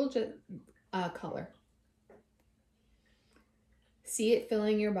color. See it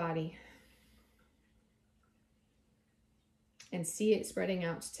filling your body, and see it spreading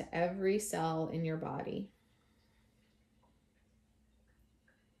out to every cell in your body.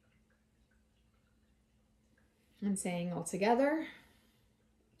 I'm saying all together,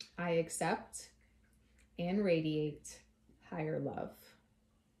 I accept and radiate higher love.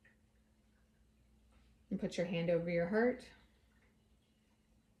 And put your hand over your heart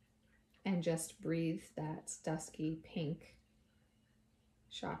and just breathe that dusky pink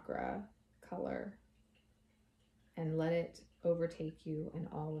chakra color and let it overtake you and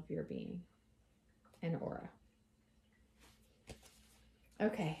all of your being and aura.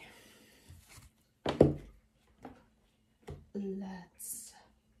 Okay.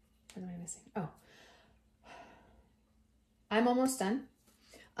 What am I missing? Oh, I'm almost done.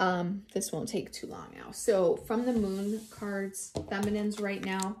 This won't take too long now. So from the moon cards, feminines right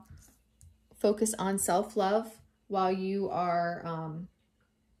now, focus on self-love while you are,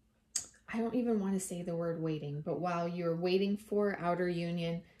 I don't even want to say the word waiting, but while you're waiting for outer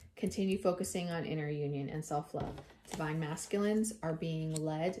union, continue focusing on inner union and self-love. Divine masculines are being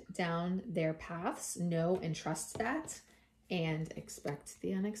led down their paths. Know and trust that, and expect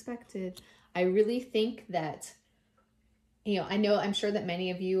the unexpected. I really think that, I'm sure that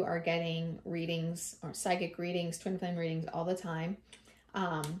many of you are getting readings or psychic readings, twin flame readings all the time.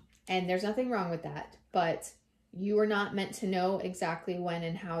 And there's nothing wrong with that, but you are not meant to know exactly when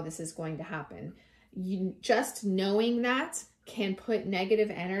and how this is going to happen. Just knowing that can put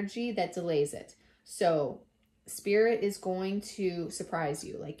negative energy that delays it. So spirit is going to surprise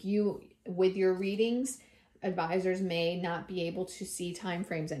you. Like with your readings, advisors may not be able to see time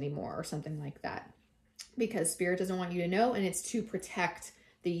frames anymore or something like that, because spirit doesn't want you to know, and it's to protect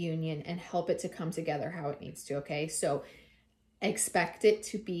the union and help it to come together how it needs to. Okay, so expect it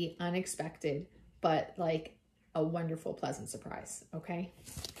to be unexpected, but like a wonderful, pleasant surprise. Okay.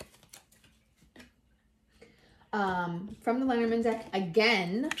 From the Lenormand deck,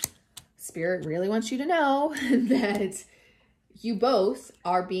 again, spirit really wants you to know that you both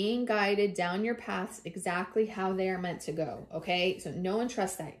are being guided down your paths exactly how they are meant to go, okay? So know and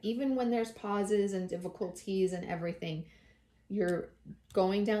trust that. Even when there's pauses and difficulties and everything, you're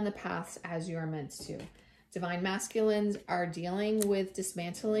going down the paths as you are meant to. Divine masculines are dealing with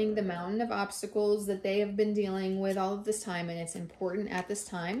dismantling the mountain of obstacles that they have been dealing with all of this time, and it's important at this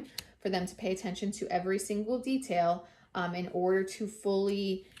time for them to pay attention to every single detail in order to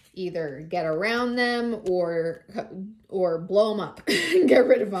fully either get around them or blow them up and get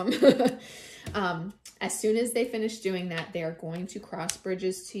rid of them. As soon as they finish doing that, they are going to cross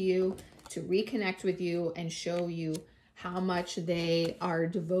bridges to you, to reconnect with you and show you how much they are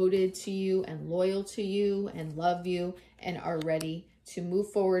devoted to you and loyal to you and love you and are ready to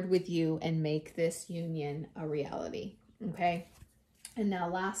move forward with you and make this union a reality. Okay. And now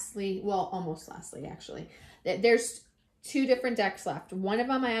lastly, well, almost lastly, actually, there's two different decks left. One of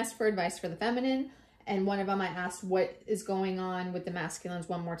them I asked for advice for the feminine, and one of them I asked what is going on with the masculines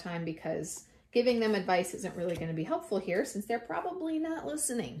one more time, because giving them advice isn't really going to be helpful here since they're probably not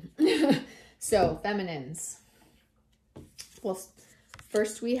listening. So feminines. Well,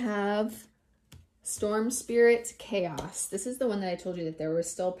 first we have Storm Spirit Chaos. This is the one that I told you that there was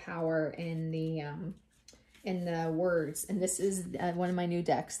still power in the words. And this is one of my new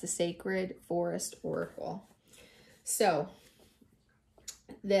decks, the Sacred Forest Oracle. So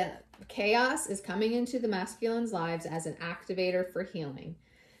The chaos is coming into the masculine's lives as an activator for healing.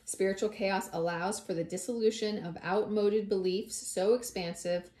 Spiritual chaos allows for the dissolution of outmoded beliefs so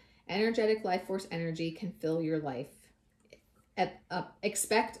expansive, energetic life force energy can fill your life.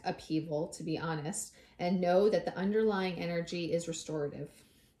 Expect upheaval, to be honest, and know that the underlying energy is restorative.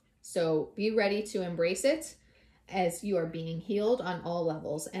 So be ready to embrace it as you are being healed on all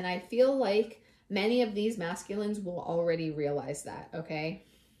levels. And I feel like many of these masculines will already realize that, okay?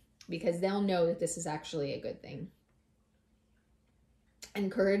 Because they'll know that this is actually a good thing.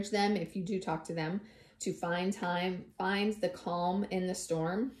 Encourage them, if you do talk to them, to find the calm in the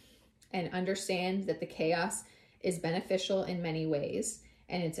storm and understand that the chaos is beneficial in many ways,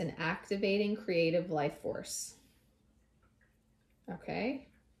 and it's an activating creative life force. Okay?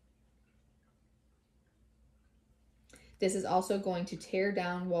 This is also going to tear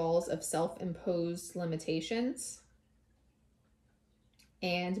down walls of self-imposed limitations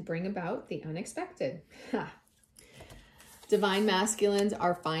and bring about the unexpected. Divine masculines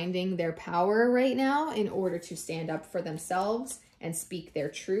are finding their power right now in order to stand up for themselves and speak their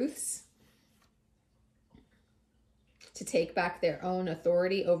truths, to take back their own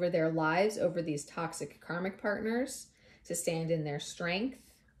authority over their lives, over these toxic karmic partners, to stand in their strength,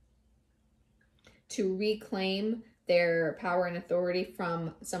 to reclaim their power and authority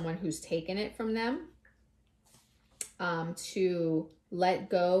from someone who's taken it from them, to let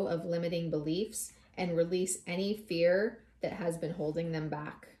go of limiting beliefs and release any fear that has been holding them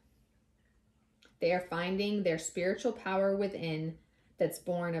back. They are finding their spiritual power within that's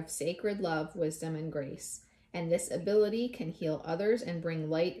born of sacred love, wisdom, and grace. And this ability can heal others and bring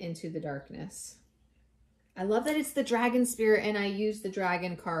light into the darkness. I love that it's the dragon spirit and I use the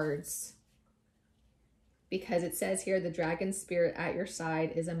dragon cards, because it says here, the dragon spirit at your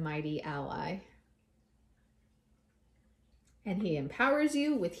side is a mighty ally. And he empowers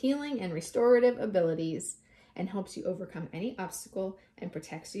you with healing and restorative abilities and helps you overcome any obstacle and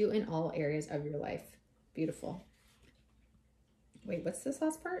protects you in all areas of your life. Beautiful. Wait, what's this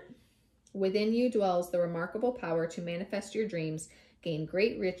last part? Within you dwells the remarkable power to manifest your dreams, gain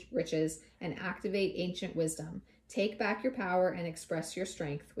great riches, and activate ancient wisdom. Take back your power and express your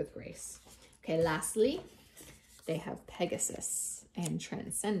strength with grace. Okay, lastly, they have Pegasus and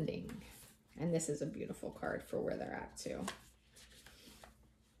Transcending. And this is a beautiful card for where they're at too.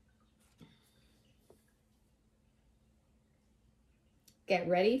 Get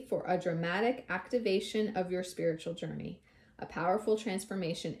ready for a dramatic activation of your spiritual journey. A powerful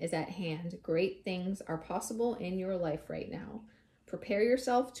transformation is at hand. Great things are possible in your life right now. Prepare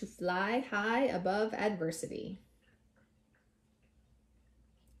yourself to fly high above adversity.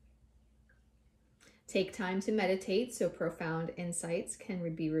 Take time to meditate so profound insights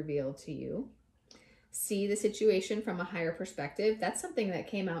can be revealed to you. See the situation from a higher perspective. That's something that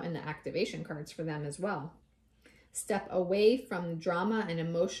came out in the activation cards for them as well. Step away from drama and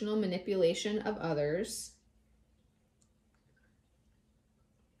emotional manipulation of others.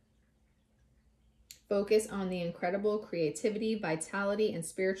 Focus on the incredible creativity, vitality, and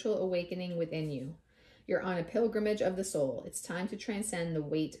spiritual awakening within you. You're on a pilgrimage of the soul. It's time to transcend the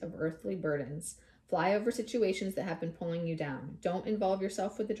weight of earthly burdens. Fly over situations that have been pulling you down. Don't involve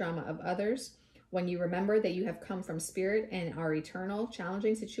yourself with the drama of others. When you remember that you have come from spirit and are eternal,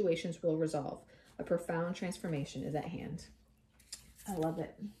 challenging situations will resolve. A profound transformation is at hand. I love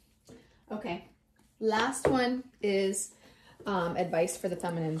it. Okay, last one is advice for the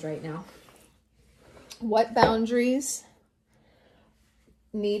feminines right now. What boundaries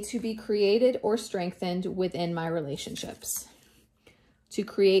need to be created or strengthened within my relationships? To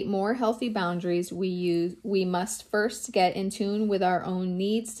create more healthy boundaries, we must first get in tune with our own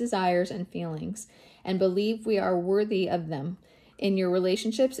needs, desires, and feelings, and believe we are worthy of them. In your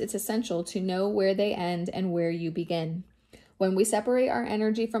relationships, it's essential to know where they end and where you begin. When we separate our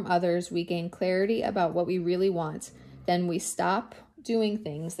energy from others, we gain clarity about what we really want. Then we stop doing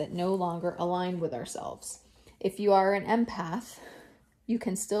things that no longer align with ourselves. If you are an empath, you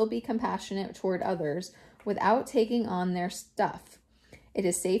can still be compassionate toward others without taking on their stuff. It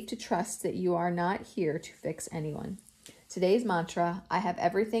is safe to trust that you are not here to fix anyone. Today's mantra: I have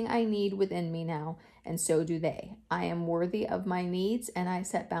everything I need within me now, and so do they. I am worthy of my needs, and I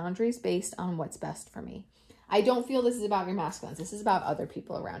set boundaries based on what's best for me. I don't feel this is about your masculines. This is about other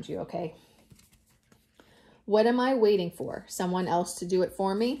people around you, okay? What am I waiting for? Someone else to do it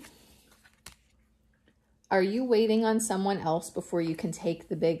for me? Are you waiting on someone else before you can take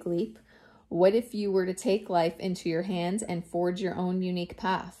the big leap? What if you were to take life into your hands and forge your own unique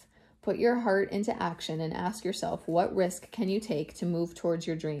path? Put your heart into action and ask yourself, what risk can you take to move towards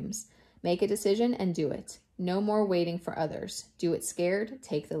your dreams? Make a decision and do it. No more waiting for others. Do it scared,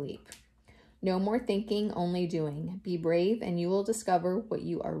 take the leap. No more thinking, only doing. Be brave and you will discover what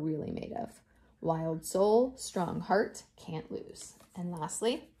you are really made of. Wild soul, strong heart, can't lose. And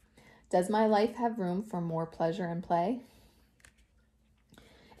lastly, does my life have room for more pleasure and play?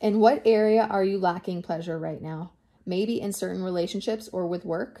 In what area are you lacking pleasure right now? Maybe in certain relationships or with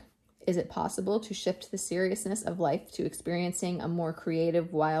work? Is it possible to shift the seriousness of life to experiencing a more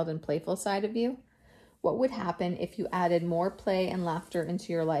creative, wild, and playful side of you? What would happen if you added more play and laughter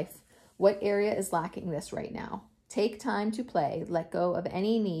into your life? What area is lacking this right now? Take time to play. Let go of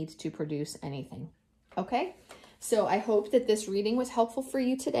any need to produce anything. Okay? So I hope that this reading was helpful for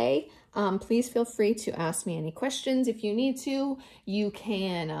you today. Please feel free to ask me any questions if you need to. You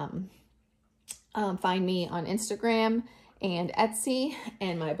can find me on Instagram and Etsy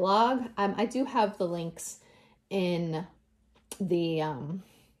and my blog. I do have the links in the,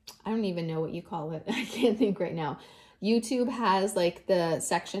 I don't even know what you call it. I can't think right now. YouTube has like the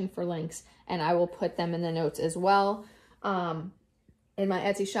section for links, and I will put them in the notes as well. In my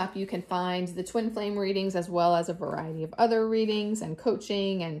Etsy shop, you can find the twin flame readings as well as a variety of other readings and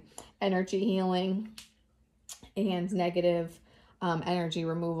coaching and energy healing and negative energy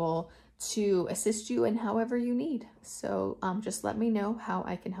removal to assist you in however you need. So just let me know how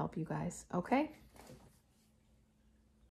I can help you guys. Okay.